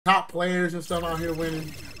top players and stuff out here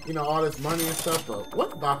winning, you know, all this money and stuff, but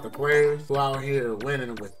what about the players who out here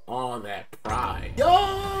winning with all that pride?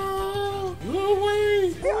 Yo! Lil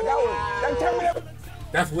Wayne!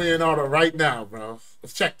 That's Leonardo right now, bro.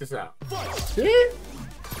 Let's check this out. See?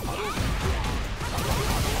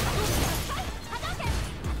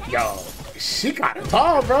 Yo, she got it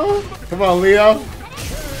tall, bro. Come on, Leo.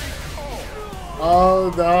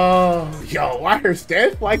 Oh, no. Yo, why her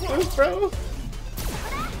stance like this, bro?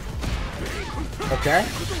 Okay.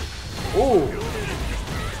 Ooh.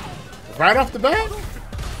 Right off the bat?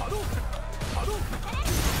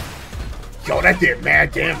 Yo, that did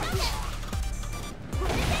mad damage.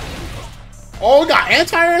 Oh, got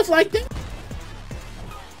anti-airs like that?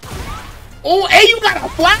 Oh, and you got a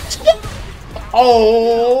flash kick?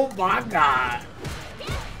 Oh my god.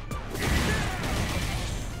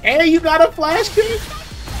 And you got a flash kick?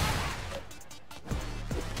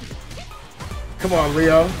 Come on,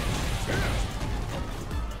 Leo.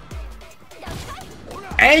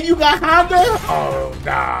 And you got Honda? Oh,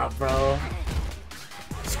 nah, bro.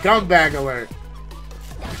 Scumbag alert.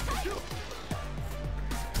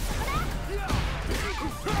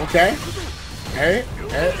 Okay. Hey.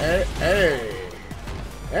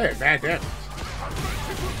 Hey, bad damage.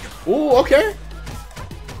 Ooh, okay.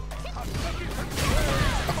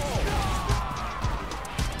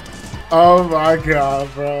 Oh my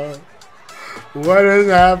god, bro. What is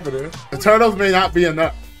happening? The turtles may not be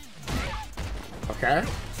enough. Okay.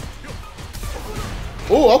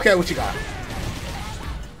 Ooh, okay, what you got?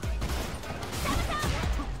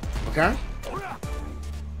 Okay.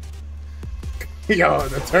 Yo,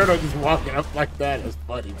 the turtle just walking up like that is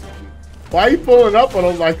funny to me. Why you pulling up on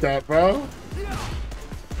him like that, bro?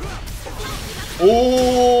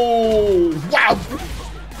 Ooh, wow.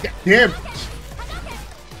 Damn.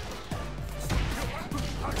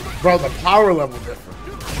 Bro, the power level different.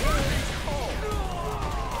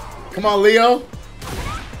 Come on, Leo.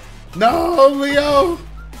 No, Leo.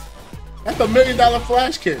 That's $1 million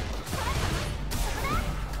flash kick.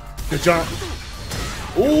 Good jump.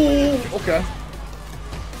 Ooh, okay.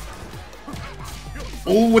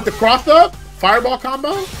 Ooh, with the cross up? Fireball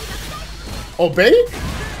combo? Obey?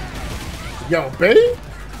 Yo, obey?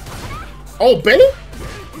 Obey?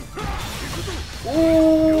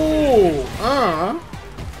 Ooh,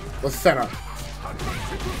 let's set up.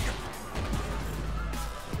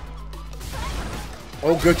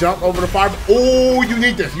 Oh, good jump over the fire. Oh, you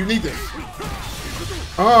need this. You need this.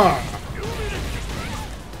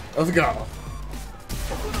 Let's go.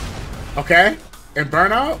 Okay. And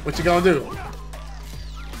burnout, what you gonna do?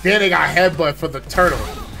 Then they got headbutt for the turtle.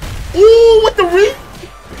 Ooh, with the re.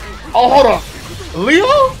 Oh, hold on.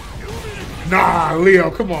 Leo? Nah, Leo,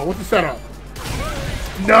 come on. What's the setup?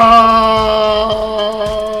 No,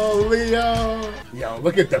 Leo. Yo,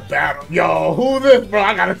 look at the battle. Yo, who this, bro?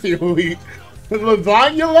 I gotta see who he.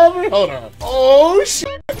 Lasagna lover? Hold on. Oh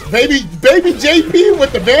shit. Baby JP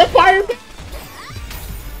with the vampire?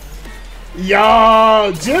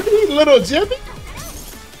 Yo, Jimmy? Little Jimmy?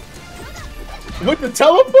 With the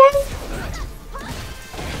teleport?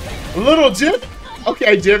 Little Jimmy?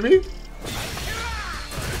 Okay, Jimmy.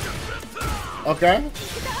 Okay.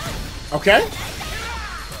 Okay.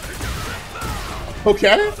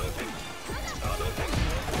 Okay.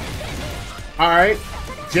 Alright.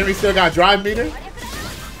 Jimmy still got drive meter.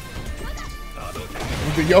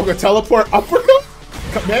 With the yoga teleport uppercut?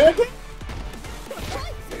 Command?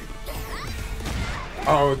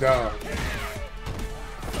 Oh no.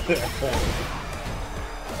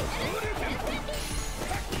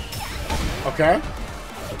 Okay.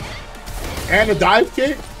 And a dive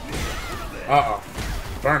kick? Uh-oh.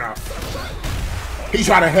 Burnout. He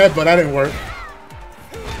tried to head, but that didn't work.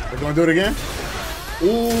 We're gonna do it again?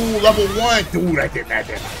 Ooh, level 1. Dude, I did that.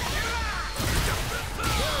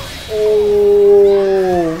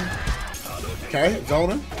 Oh. Okay,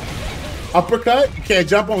 zoning. Uppercut. You can't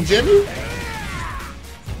jump on Jimmy?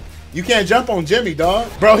 You can't jump on Jimmy, dog.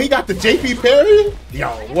 Bro, he got the JP parry? Yo,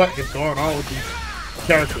 what is going on with these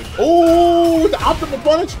characters? Ooh, the optimal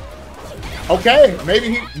punch. Okay,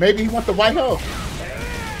 maybe he wants the white health.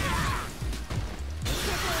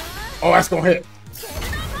 Oh, that's gonna hit.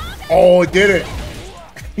 Oh, it did it.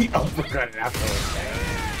 He uppercutted afterwards.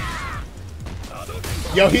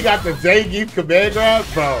 Yo, he got the Zangief command grab,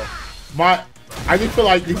 bro. I just feel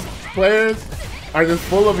like these players are just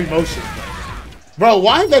full of emotion. Bro,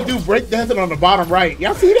 why is that dude breakdancing on the bottom right?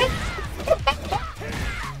 Y'all see that?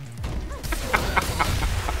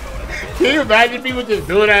 Can you imagine people just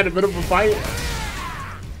doing that in the middle of a fight?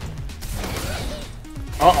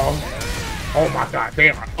 Uh-oh. Oh my god,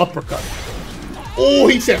 damn, uppercut. Oh,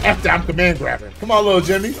 he said F that, I'm command grabbing. Come on, little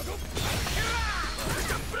Jimmy.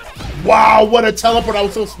 Wow, what a teleport. I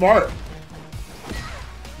was so smart.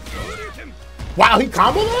 Wow, he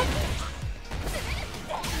comboed that?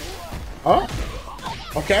 Huh?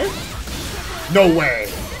 Okay. No way.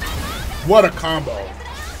 What a combo.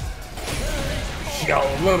 Yo,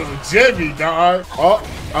 little Jimmy, dog. Oh,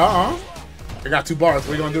 I got 2 bars.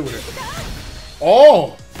 What are you gonna do with it?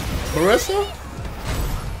 Oh, Marissa?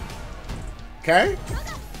 Okay.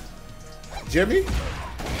 Jimmy?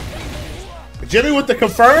 Jimmy with the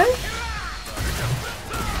confirm?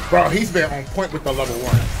 Bro, he's been on point with the level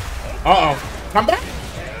 1. Uh-oh. Come back?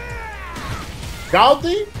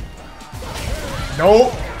 Galdi?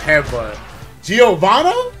 Nope. Headbutt.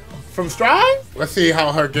 Giovanna from Stride? Let's see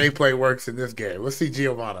how her gameplay works in this game. Let's see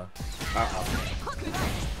Giovanna.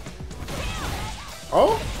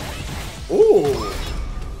 Oh? Ooh.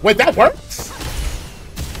 Wait, that works?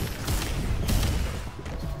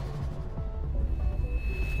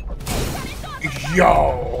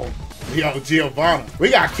 Yo, Giovanna.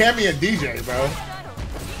 We got Cammy and DJ, bro.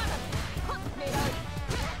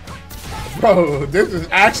 Bro, this is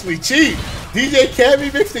actually cheap. DJ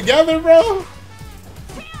Cammy mixed together, bro.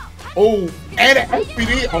 Oh, and an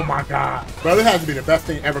SPD. Oh my god. Bro, this has to be the best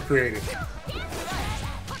thing ever created.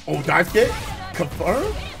 Oh, dive kick?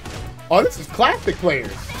 Confirm? Oh, this is classic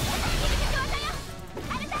players.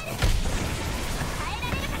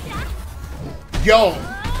 Yo.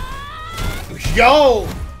 Yo!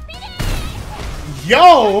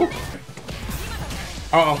 Yo!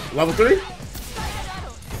 Uh-oh, level 3?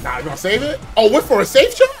 Nah, you gonna save it? Oh, what, for a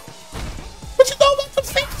safe jump? What you know about some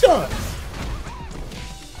safe jumps?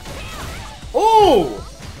 Ooh!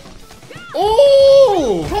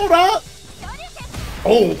 Ooh! Hold up!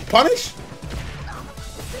 Oh, punish?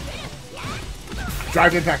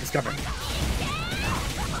 Drive impact is coming.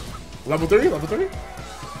 Level 3? Level 3?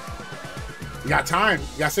 You got time.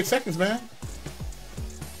 You got 6 seconds, man.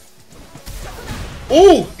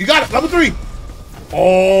 Ooh, you got it. Level 3.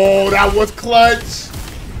 Oh, that was clutch.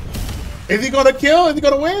 Is he gonna kill? Is he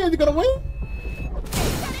gonna win? Is he gonna win?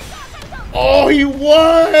 Oh, he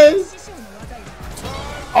was.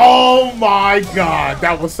 Oh my god,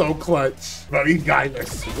 that was so clutch. Bro, these guys are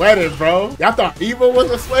sweating, bro. Y'all thought EVO was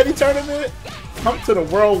a sweaty tournament? Come to the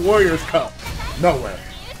World Warriors Cup. No way.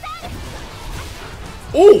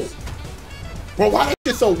 Ooh. Bro, why that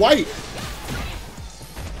shit so white?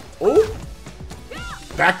 Ooh.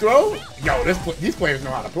 Back throw? Yo, these players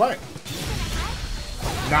know how to play.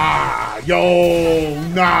 Nah, yo,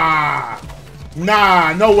 nah.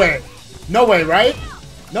 Nah, no way. No way, right?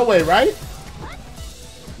 No way, right?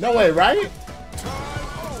 No way, right?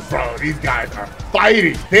 Bro, these guys are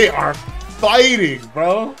fighting. They are fighting,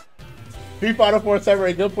 bro. Street Fighter 4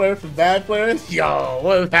 separate good players from bad players? Yo,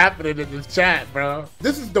 what is happening in this chat, bro?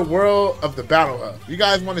 This is the world of the Battle Hub. You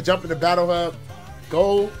guys want to jump in the Battle Hub?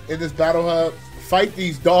 Go in this Battle Hub. Fight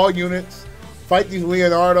these doll units. Fight these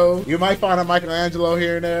Leonardo. You might find a Michelangelo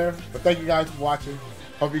here and there. But thank you guys for watching.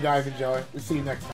 Hope you guys enjoy. We'll see you next time.